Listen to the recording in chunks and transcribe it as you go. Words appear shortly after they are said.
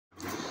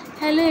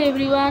Hello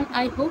everyone,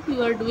 I hope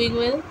you are doing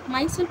well.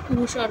 Myself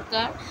Pyq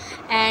Sarkar,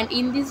 and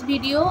in this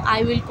video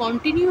I will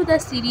continue the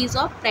series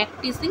of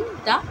practicing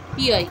the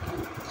PIQ.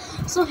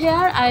 So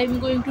here I am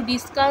going to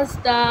discuss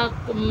the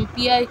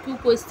PIQ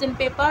question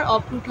paper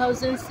of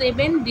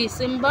 2007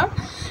 December,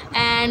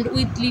 and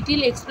with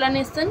little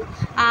explanation.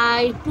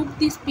 I took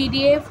this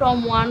PDF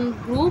from one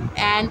group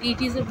and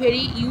it is a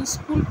very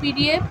useful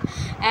PDF,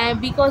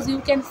 because you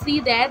can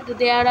see that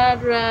there are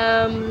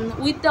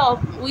with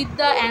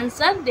the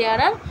answer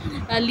there are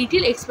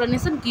little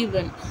explanation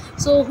given,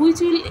 so which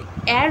will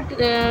add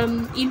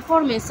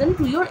information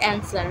to your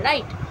answer,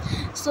 right?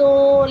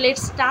 So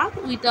let's start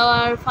with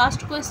our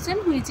first question,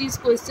 which is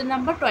question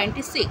number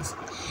 26.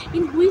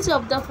 In which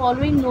of the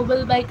following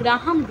novel by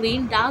Graham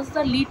Greene does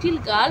the little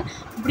girl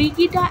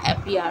Brigitta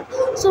appear?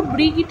 So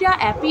Brigitta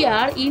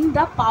appear in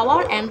The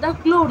Power and the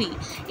Glory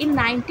in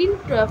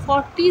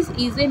 1940s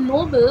is a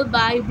novel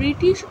by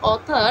British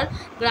author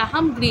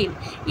Graham Greene.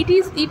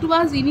 It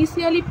was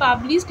initially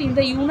published in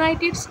the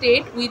United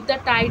States with the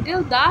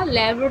title The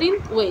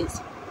Labyrinth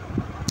Ways.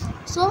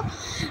 So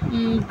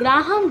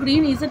Graham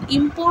Greene is an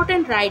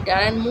important writer,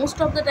 and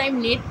most of the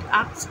time Nate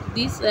asks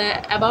this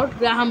about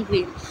Graham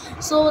Greene.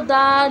 So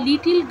the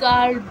little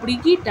girl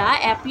Brigitta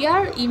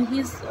appear in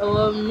his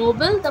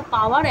novel The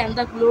Power and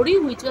the Glory,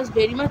 which was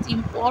very much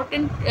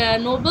important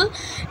novel,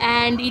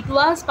 and it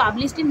was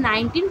published in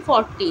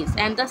 1940s.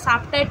 And the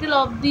subtitle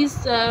of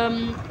this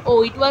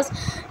it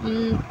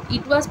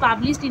was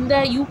published in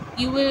the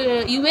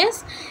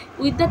US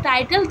with the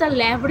title The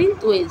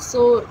Labyrinth Ways.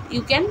 So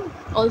you can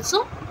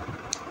also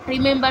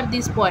remember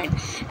this point.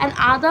 And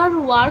other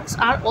works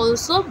are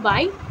also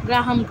by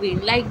Graham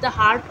Greene, like The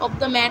Heart of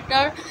the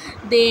Matter,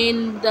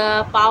 then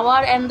The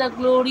Power and the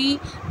Glory,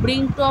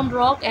 Brington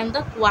Rock, and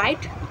The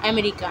Quiet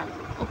American.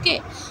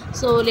 Okay,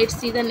 so let's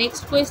see the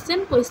next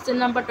question. Question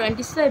number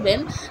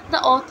 27.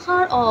 The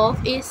author of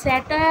A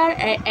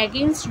Satire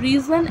Against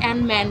Reason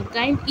and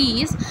Mankind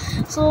is,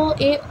 so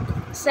a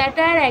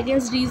Satire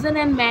Against Reason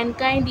and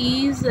Mankind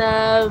is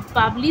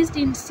published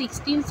in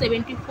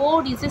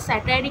 1674. Is a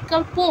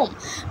satirical poem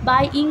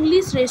by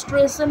English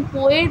Restoration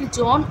poet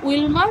John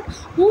Wilmot,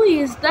 who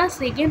is the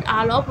second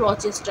Earl of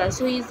Rochester.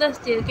 So he is the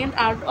second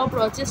Earl of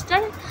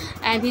Rochester,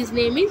 and his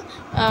name is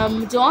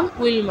John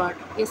Wilmot.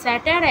 A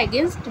Satire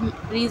Against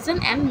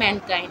Reason and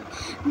Mankind.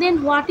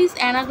 Then what is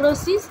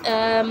anagnorisis?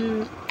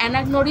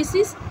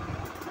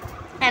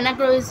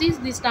 Anagnorisis,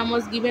 this term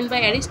was given by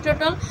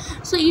Aristotle.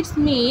 So it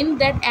means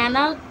that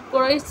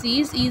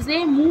anagnorisis is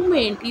a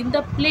movement in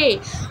the play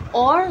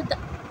or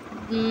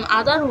the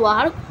other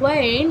work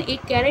when a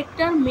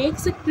character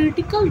makes a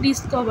critical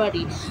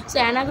discovery. So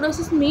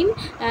anagnorisis means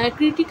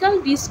critical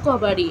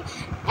discovery.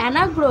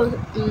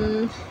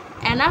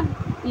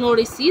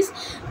 Anagnorisis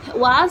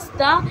was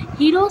the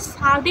hero's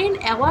sudden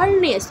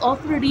awareness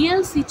of the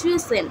real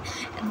situation,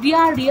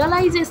 their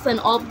realization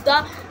of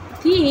the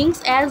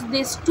things as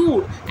they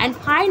stood, and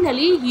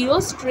finally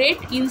hero's straight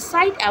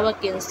insight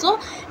awakens. So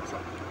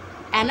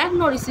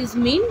anagnorisis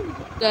means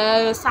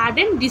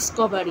sudden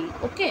discovery.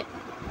 Okay,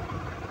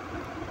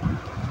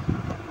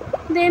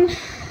 then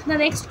the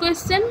next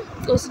question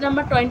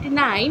number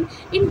 29.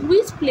 In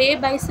which play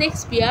by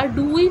Shakespeare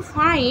do we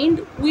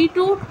find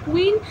widow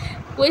queen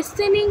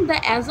questioning the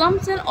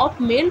assumption of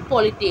male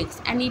politics?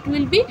 And it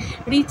will be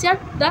Richard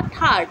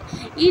III.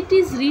 It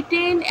is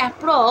written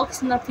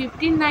approx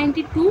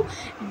 1592,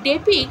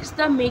 depicts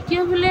the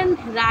Machiavellian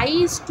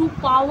rise to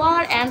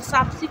power and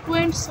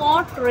subsequent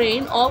short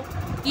reign of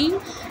King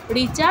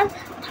Richard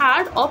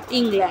III of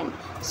England.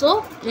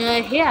 So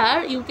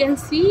here you can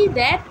see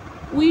that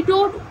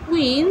widowed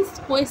queens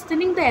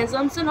questioning the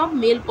assumption of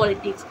male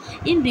politics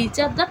in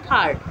Richard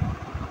III.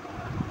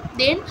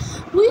 Then,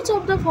 which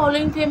of the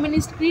following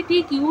feminist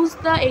critics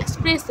used the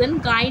expression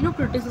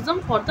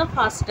gynocriticism for the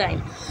first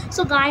time?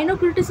 So,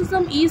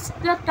 gynocriticism is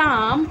the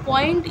term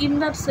coined in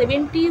the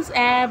 70s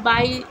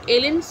by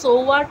Ellen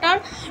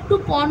Showalter to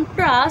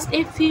contrast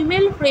a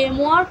female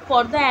framework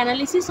for the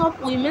analysis of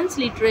women's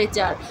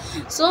literature.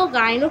 So,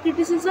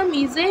 gynocriticism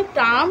is a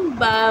term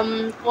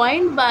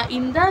coined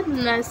in the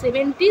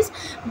 70s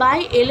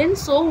by Ellen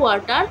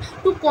Showalter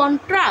to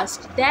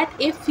contrast that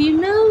a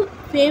female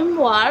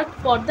framework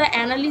for the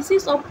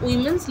analysis of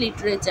women's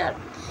literature.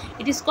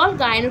 It is called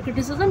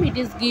gynocriticism. It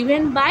is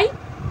given by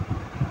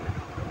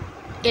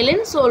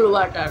Ellen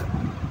Showalter.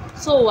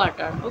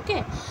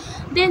 Okay.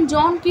 Then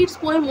John Keats'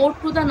 poem Ode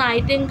to the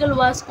Nightingale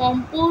was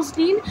composed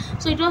in,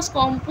 so it was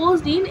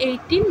composed in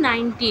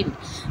 1819.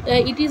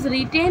 It is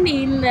written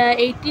in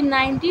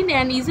 1819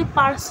 and is a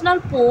personal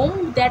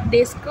poem that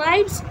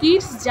describes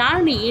Keats'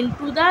 journey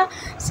into the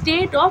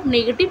state of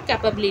negative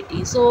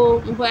capability. So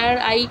where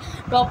I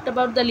talked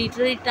about the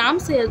literary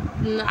terms,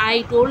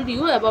 I told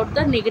you about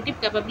the negative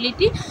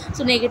capability.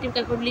 So negative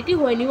capability,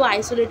 when you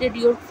isolated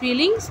your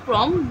feelings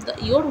from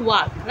your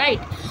work, right?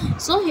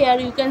 So here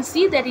you can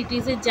see that it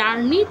is a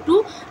journey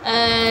to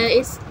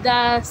is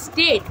the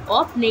state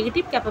of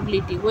negative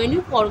capability when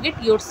you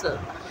forget yourself.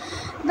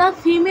 The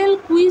female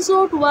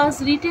quixote was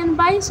written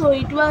by, so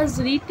it was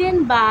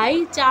written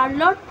by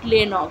Charlotte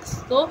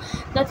Lennox. So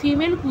the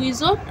female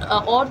quixote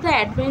or the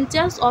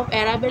Adventures of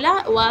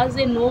Arabella was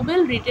a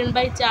novel written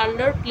by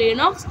Charlotte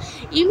Lennox,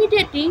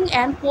 imitating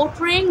and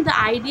portraying the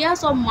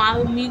ideas of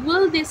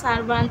Miguel de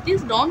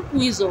Cervantes Don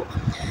Quijote.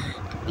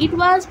 It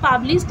was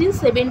published in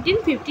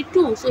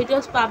 1752. So it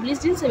was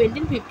published in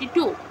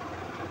 1752.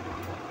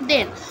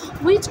 Then,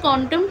 which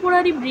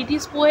contemporary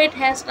British poet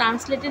has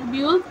translated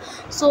Beowulf?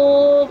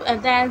 So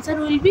the answer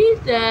will be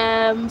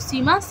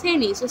Seema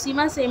Seni. So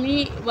Seema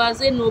Seni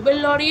was a Nobel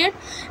laureate,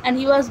 and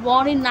he was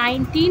born in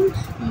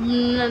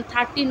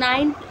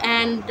 1939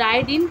 and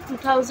died in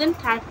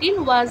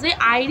 2013. Was a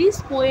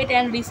Irish poet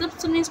and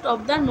receptionist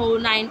of the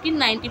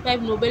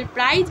 1995 Nobel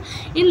Prize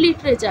in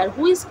Literature,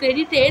 who is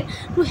credited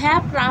to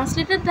have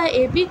translated the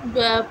epic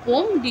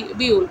poem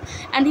Beowulf,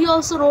 and he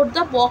also wrote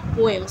the Bach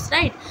poems,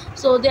 right?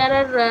 So there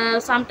are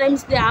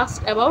sometimes they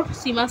asked about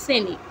Seema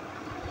Seni.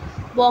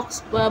 Bach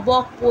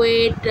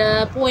poet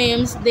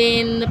poems,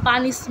 then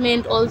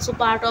Punishment also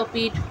part of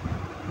it.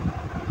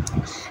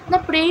 The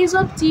Praise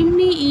of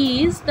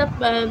Chimney is the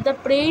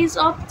Praise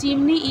of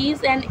Chimney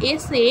is an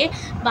essay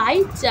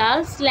by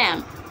Charles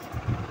Lamb.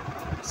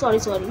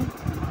 Sorry.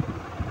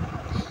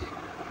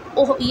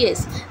 Oh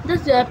yes,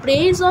 the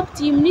Praise of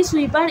Chimney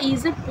Sweeper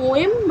is a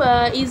poem,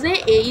 is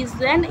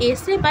an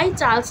essay by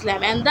Charles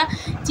Lamb, and the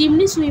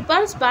Chimney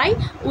Sweepers by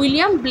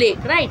William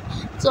Blake, right?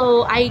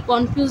 So I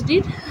confused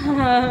it.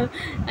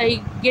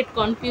 I get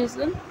confused.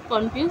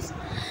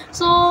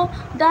 So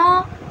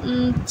the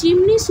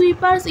Chimney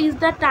Sweepers is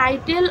the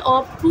title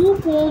of two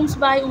poems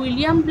by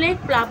William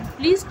Blake,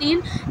 published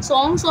in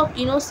Songs of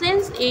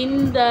Innocence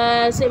in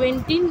the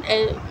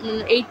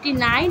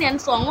 1789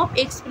 and Song of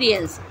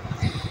Experience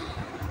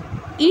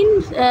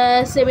in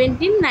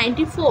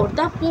 1794.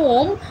 The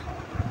poem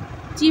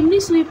Chimney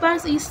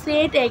Sweepers is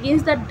set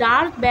against the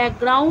dark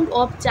background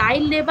of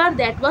child labor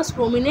that was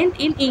prominent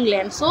in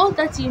England. So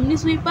the Chimney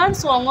Sweeper,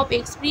 Song of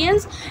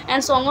Experience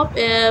and Song of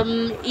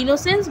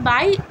Innocence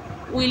by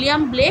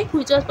William Blake,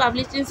 which was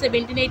published in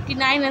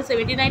 1789 and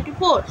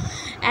 1794,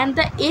 and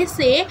the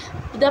essay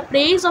The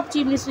Praise of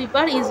Chimney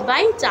Sweeper is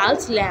by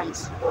Charles Lamb.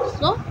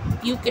 So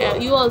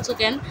you also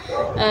can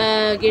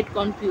get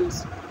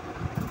confused.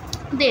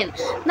 Then,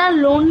 The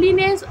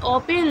Loneliness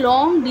of a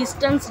Long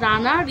Distance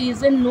Runner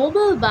is a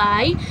novel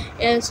by,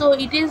 so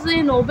it is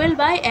a novel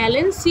by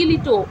Alan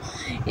Sillitoe.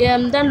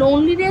 The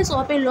Loneliness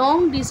of a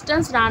Long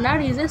Distance Runner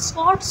is a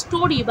short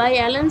story by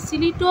Alan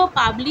Sillitoe,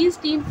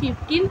 published in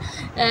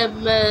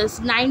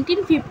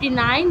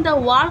 1959. The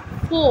work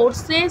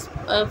focuses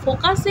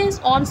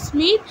on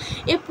Smith,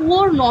 a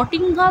poor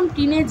Nottingham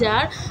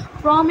teenager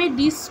from a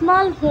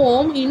dismal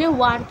home in a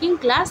working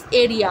class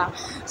area.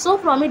 So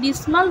from a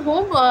dismal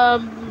home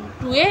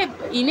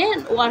in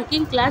a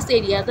working class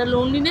area, the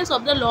loneliness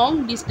of the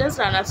long distance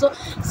runner. So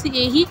see,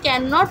 he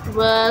cannot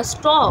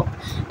stop,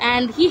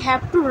 and he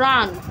have to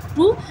run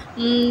to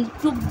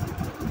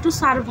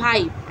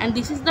survive, and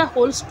this is the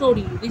whole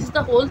story. This is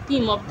the whole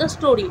theme of the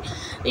story.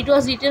 It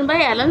was written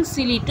by Alan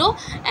Sillitoe.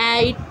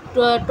 It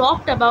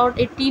talked about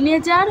a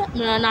teenager,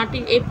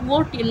 a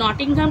poor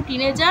Nottingham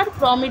teenager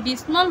from a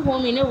dismal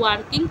home in a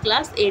working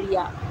class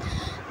area.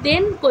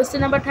 Then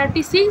question number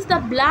 36, the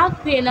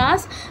Black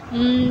Venus.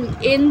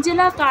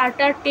 Angela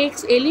Carter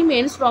takes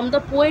elements from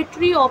the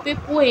poetry of a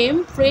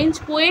poem, French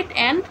poet,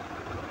 and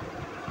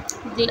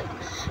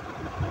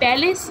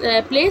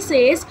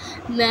places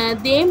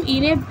them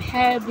in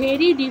a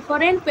very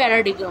different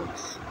paradigm.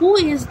 Who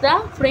is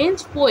the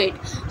French poet?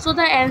 So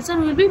the answer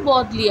will be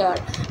Baudelaire.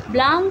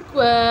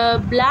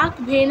 Black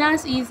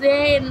Venus is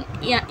an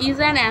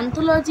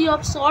anthology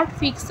of short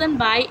fiction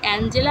by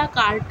Angela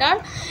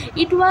Carter.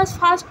 It was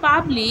first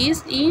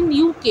published in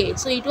UK.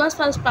 So it was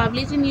first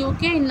published in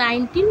UK in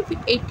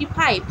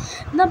 1985.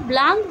 The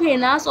Blank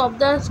Venus of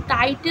the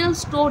title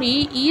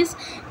story is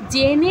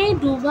Jane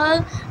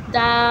Duval,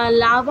 the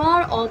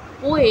lover of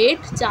poet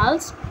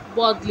Charles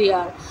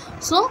Baudelaire.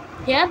 So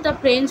here the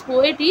French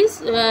poet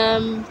is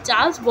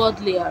Charles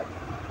Baudelaire.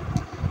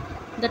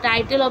 The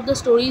title of the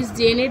story is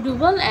Jane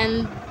Duval,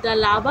 and the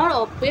lover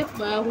of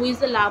who is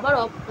the lover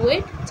of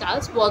poet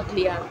Charles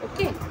Baudelaire.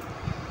 Okay.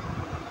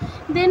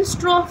 Then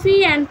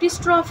strophe,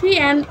 antistrophe,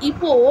 and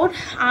epode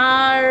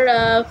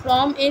are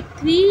from a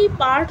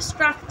three-part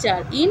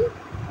structure in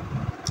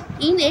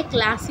a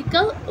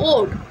classical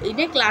ode.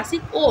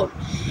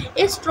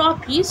 A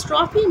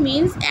strophe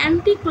means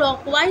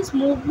anti-clockwise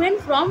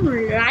movement from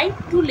right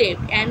to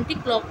left.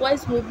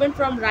 Anti-clockwise movement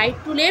from right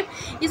to left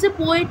is a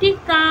poetic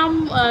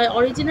term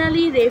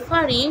originally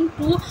referring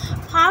to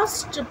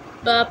first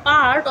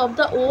part of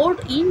the ode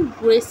in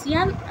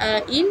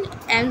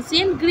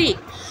ancient Greek,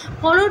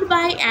 followed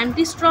by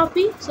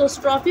antistrophe. So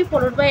strophe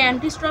followed by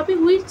antistrophe,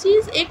 which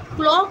is a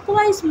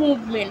clockwise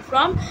movement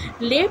from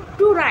left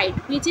to right.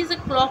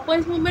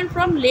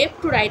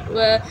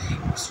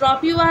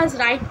 Strophe was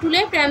right to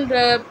left, and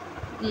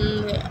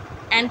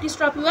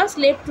antistrophe was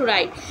left to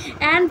right,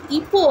 and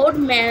epode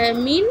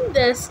mean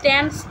the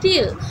stand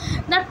still.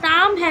 The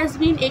term has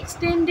been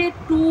extended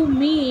to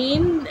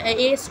mean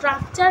a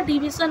structured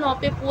division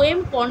of a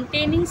poem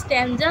containing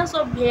stanzas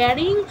of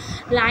varying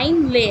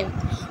line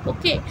length.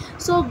 Okay,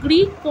 so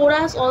Greek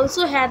chorus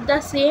also had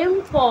the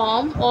same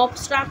form of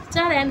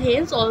structure and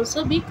hence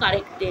also be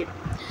corrected.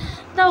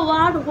 The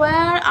word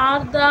 "Where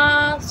are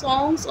the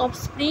songs of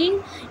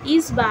spring"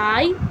 is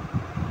by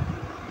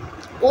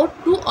Ode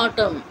to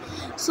Autumn.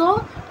 So,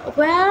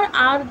 "Where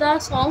are the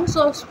songs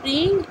of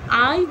spring?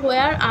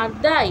 Where are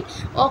they?"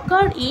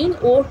 occurred in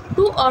Ode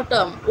to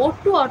Autumn. Ode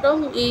to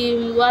Autumn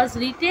was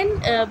written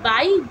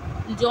by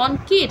John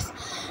Keats,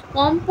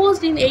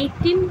 composed in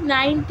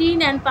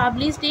 1819 and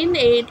published in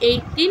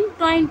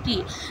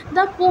 1820.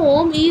 The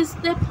poem is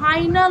the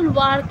final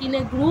work in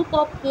a group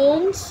of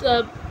poems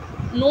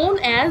known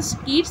as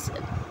Keats'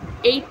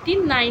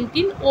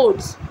 1819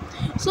 Odes.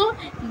 So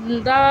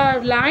the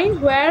line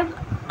 "Where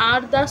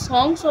are the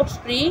songs of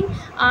spring?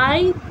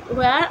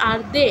 Where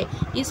are they?"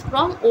 is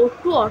from Ode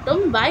to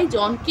Autumn by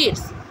John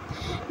Keats.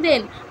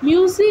 Then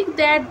music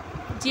that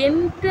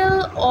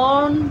gentle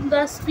on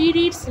the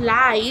spirit's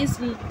lies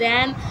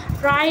than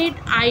tried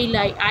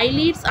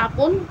eyelids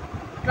upon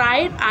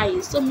tried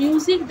eyes. So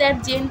music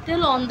that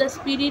gentle on the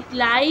spirit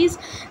lies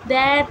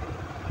that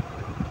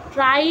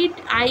tried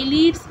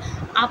eyelids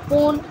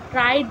upon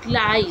tried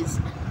lies.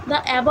 The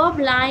above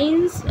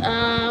lines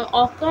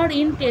occur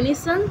in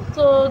Tennyson,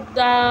 so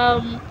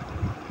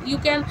you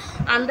can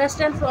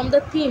understand from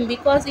the theme,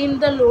 because in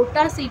the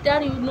Lotus Eater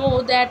you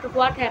know that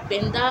what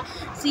happened. The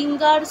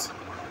singers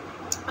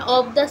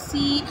of the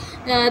sea,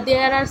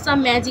 there are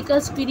some magical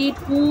spirit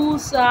who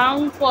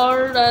sang for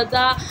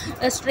the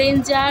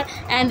stranger,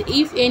 and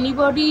if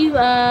anybody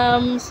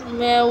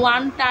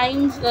one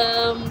time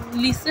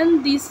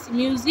listen this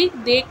music,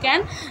 they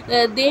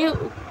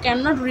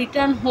cannot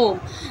return home,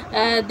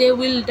 they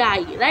will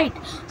die, right?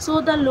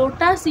 So the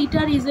Lotus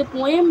Eater is a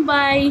poem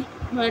by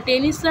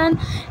Tennyson,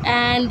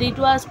 and it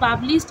was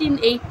published in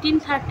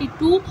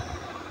 1832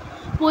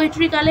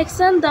 poetry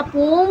collection. The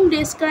poem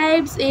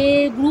describes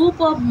a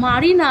group of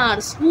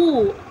mariners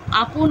who,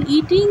 upon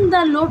eating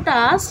the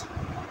lotus,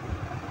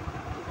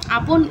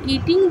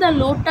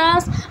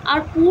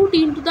 are put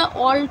into the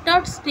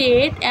altered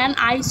state and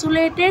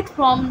isolated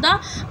from the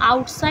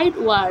outside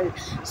world.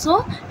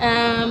 So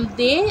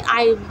they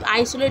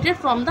isolated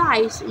from the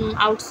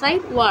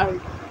outside world,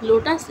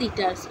 lotus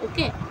eaters.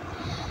 Okay.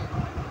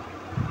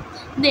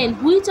 Then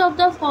which of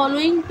the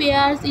following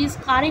pairs is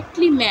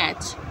correctly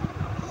matched?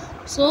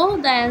 So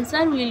the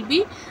answer will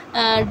be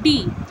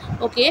D.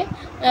 Okay,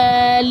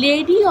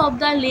 Lady of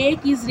the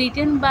Lake is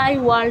written by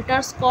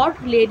Walter Scott.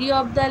 Lady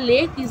of the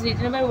Lake is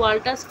written by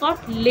Walter Scott.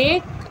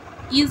 Lake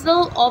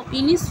Easel of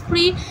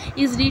Innisfree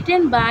is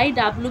written by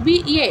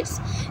W.B. Yeats.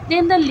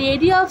 Then the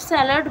Lady of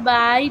Salad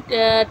by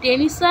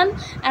Tennyson,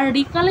 and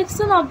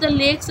Recollection of the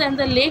Lakes and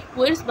the Lake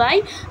Poets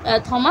by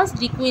Thomas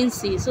De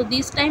Quincey. So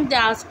this time they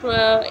asked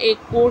a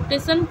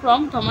quotation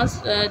from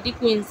Thomas De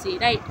Quincey,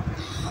 right?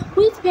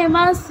 Which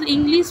famous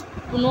English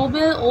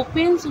novel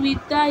opens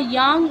with a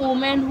young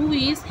woman who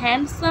is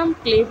handsome,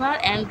 clever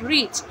and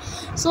rich?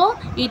 So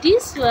it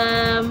is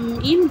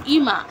in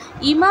Emma.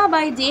 Emma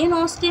by Jane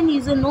Austen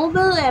is a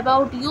novel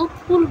about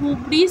youthful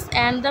hubris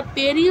and the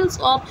perils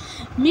of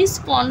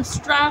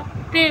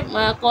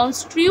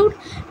construed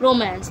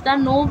romance. The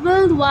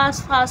novel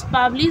was first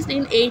published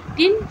in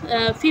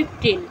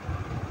 1815.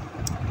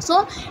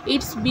 So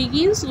it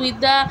begins with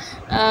the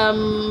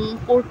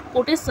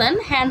quotation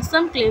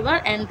 "handsome,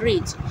 clever and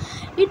rich."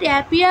 It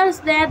appears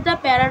that the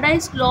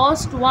Paradise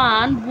Lost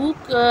book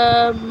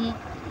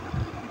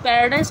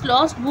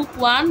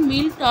 1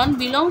 Milton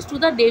belongs to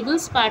the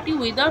Devil's Party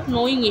without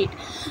knowing it.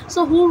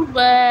 So who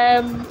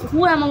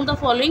among the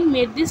following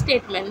made this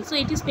statement? So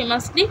it is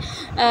famously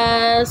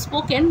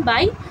spoken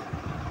by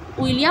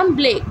William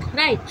Blake,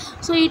 right?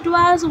 So it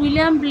was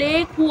William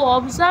Blake who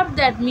observed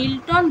that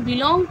Milton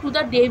belonged to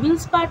the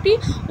Devil's Party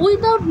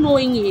without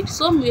knowing it.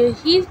 So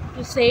he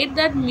said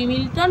that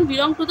Milton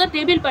belonged to the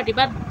Devil Party,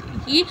 but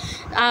he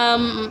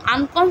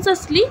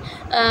unconsciously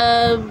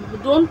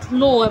don't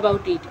know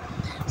about it.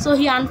 So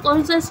he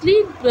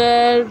unconsciously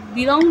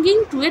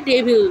belonging to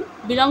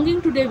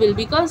devil,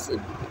 because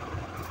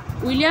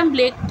William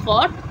Blake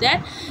thought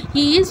that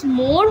he is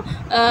more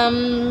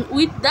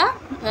with the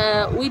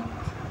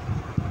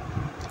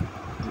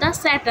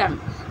Saturn,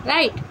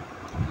 right?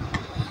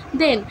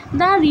 Then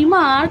the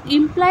remark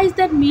implies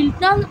that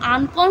Milton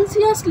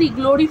unconsciously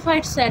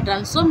glorified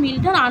Saturn. So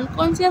Milton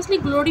unconsciously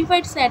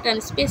glorified Saturn,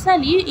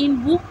 especially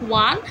in book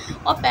 1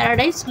 of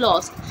Paradise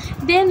Lost.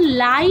 Then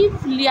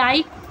Life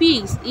Like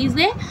Pigs is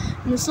a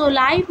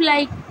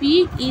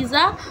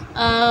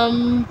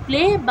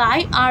play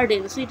by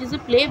Arden. So it is a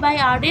play by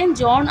Arden.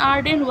 John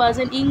Arden was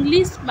an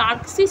English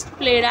Marxist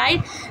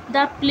playwright.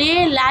 The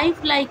play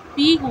Life Like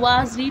Pig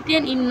was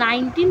written in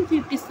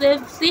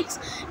 1956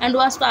 and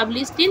was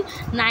published in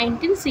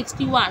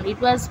 1961. It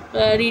was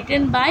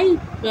written by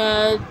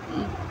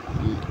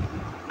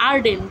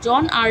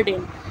John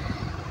Arden.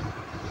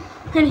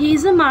 and he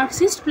is a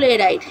Marxist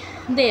playwright.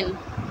 Then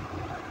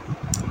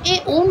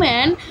a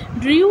woman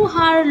drew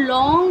her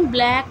long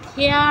black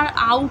hair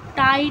out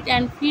tight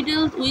and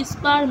fiddled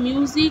whisper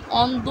music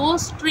on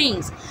those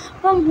strings.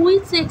 From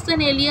which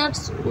section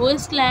Eliot's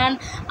Wasteland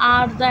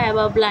are the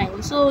above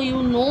lines? So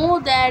you know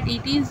that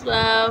it is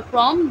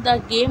from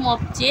the game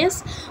of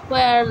chess,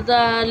 where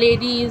the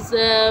lady is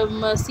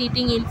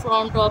sitting in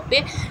front of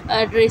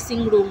a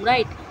dressing room,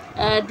 right?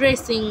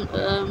 Dressing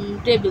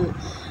table.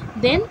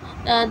 Then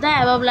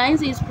the above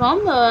lines is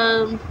from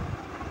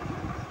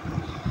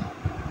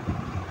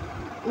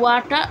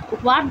what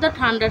the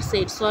thunder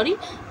said, sorry.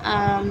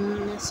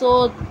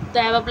 So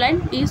the above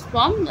line is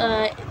from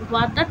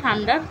what the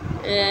thunder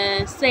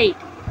said,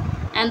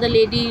 and the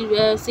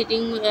lady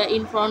sitting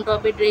in front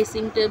of a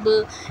dressing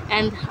table,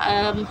 and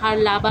her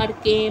lover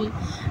came.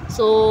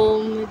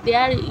 So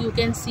there you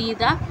can see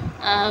the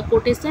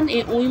quotation: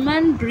 a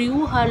woman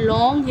drew her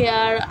long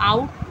hair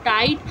out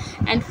tight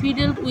and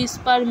fiddled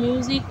whisper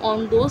music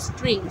on those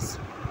strings.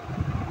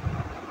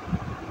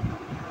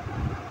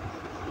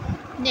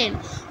 Then,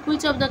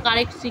 which of the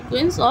correct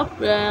sequence of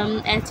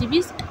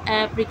Achib's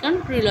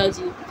African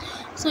trilogy?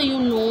 So you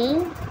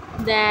know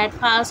that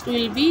first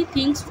will be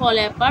Things Fall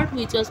Apart,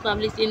 which was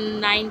published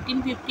in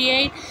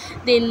 1958.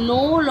 Then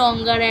No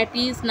Longer at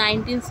Ease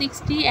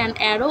 1960, and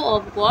Arrow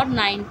of God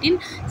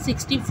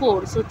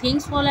 1964. So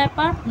Things Fall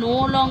Apart,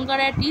 No Longer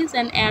at Ease,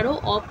 and Arrow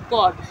of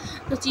God.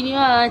 So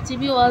Chinua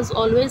Achebe was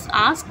always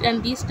asked,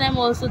 and this time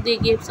also they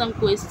gave some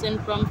question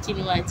from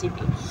Chinua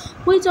Achebe.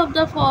 Which of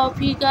the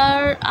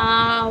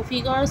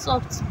figures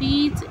of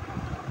speech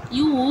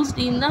used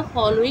in the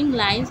following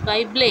lines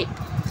by Blake?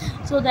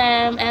 So the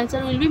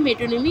answer will be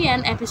metonymy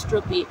and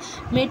apostrophe.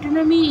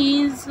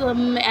 Metonymy is a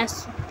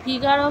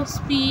figure of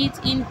speech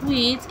in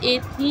which a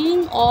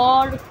thing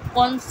or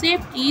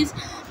concept is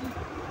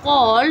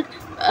called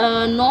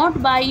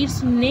not by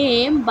its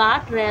name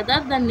but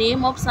rather the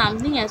name of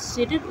something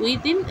associated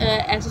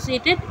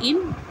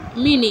in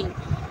meaning.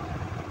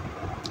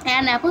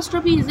 An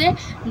apostrophe is a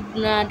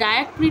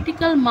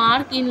diacritical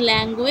mark in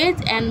language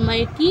and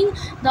making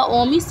the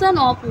omission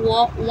of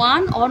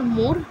one or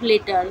more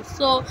letters.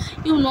 So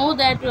you know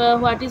that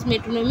what is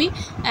metonymy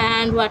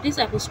and what is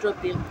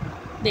apostrophe.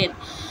 Then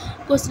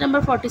question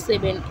number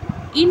 47.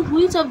 In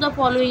which of the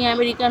following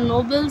American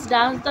novels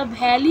does the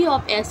Valley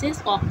of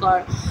Ashes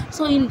occur?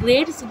 So in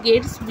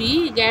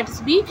Gatsby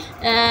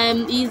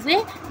is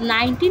a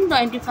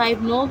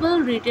 1925 novel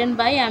written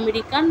by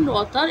American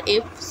author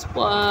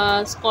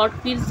Scott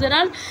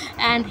Fitzgerald,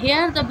 and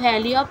here the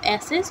Valley of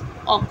Ashes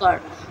occur.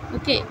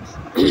 Okay.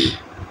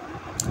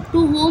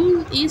 To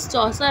whom is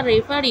Chaucer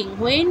referring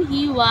when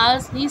he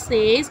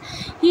says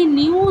he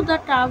knew the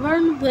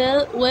tavern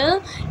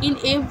well in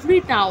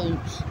every town?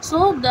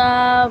 So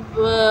the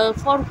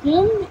for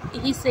whom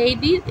he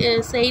said it,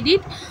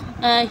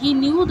 he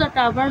knew the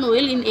tavern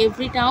well in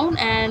every town,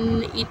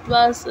 and it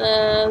was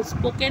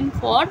spoken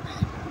for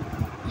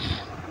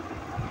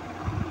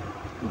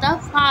the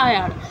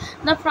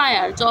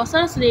friar.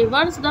 Chaucer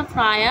refers the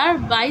friar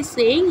by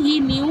saying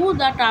he knew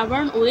the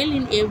tavern well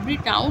in every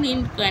town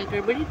in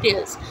Canterbury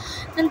Tales.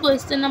 Then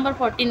question number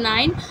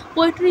 49.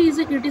 Poetry is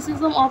a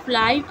criticism of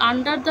life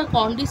under the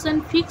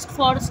condition fixed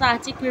for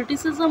such a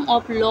criticism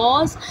of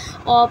laws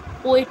of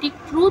poetic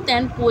truth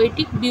and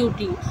poetic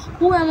beauty.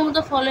 Who among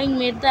the following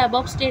made the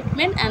above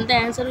statement? And the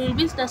answer will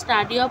be The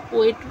Study of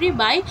Poetry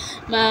by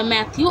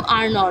Matthew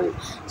Arnold.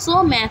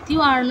 So Matthew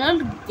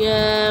Arnold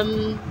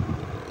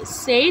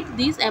said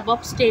this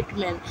above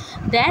statement,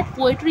 that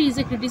poetry is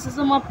a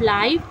criticism of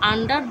life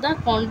under the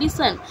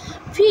condition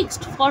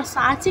fixed for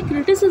such a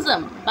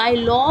criticism by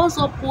laws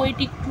of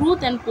poetic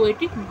truth and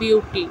poetic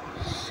beauty.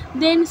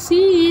 Then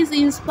she is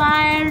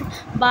inspired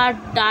but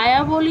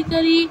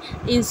diabolically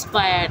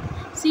inspired.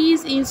 She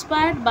is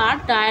inspired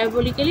but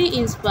diabolically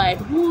inspired.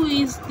 Who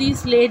is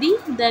this lady?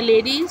 The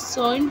lady is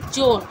Saint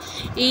John.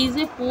 It is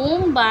a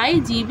poem by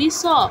G.B.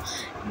 Shaw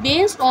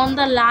based on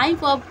the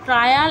life of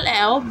trial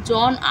of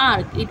John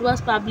Arc. It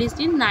was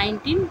published in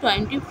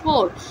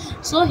 1924.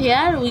 So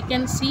here we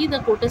can see the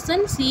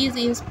quotation, she is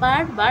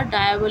inspired but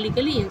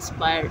diabolically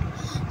inspired.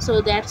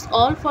 So that's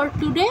all for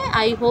today.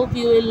 I hope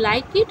you will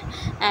like it,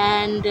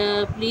 and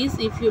please,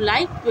 if you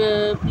like,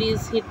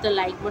 please hit the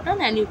like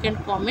button, and you can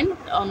comment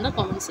on the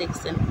comment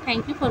section.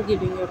 Thank you for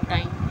giving your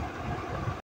time.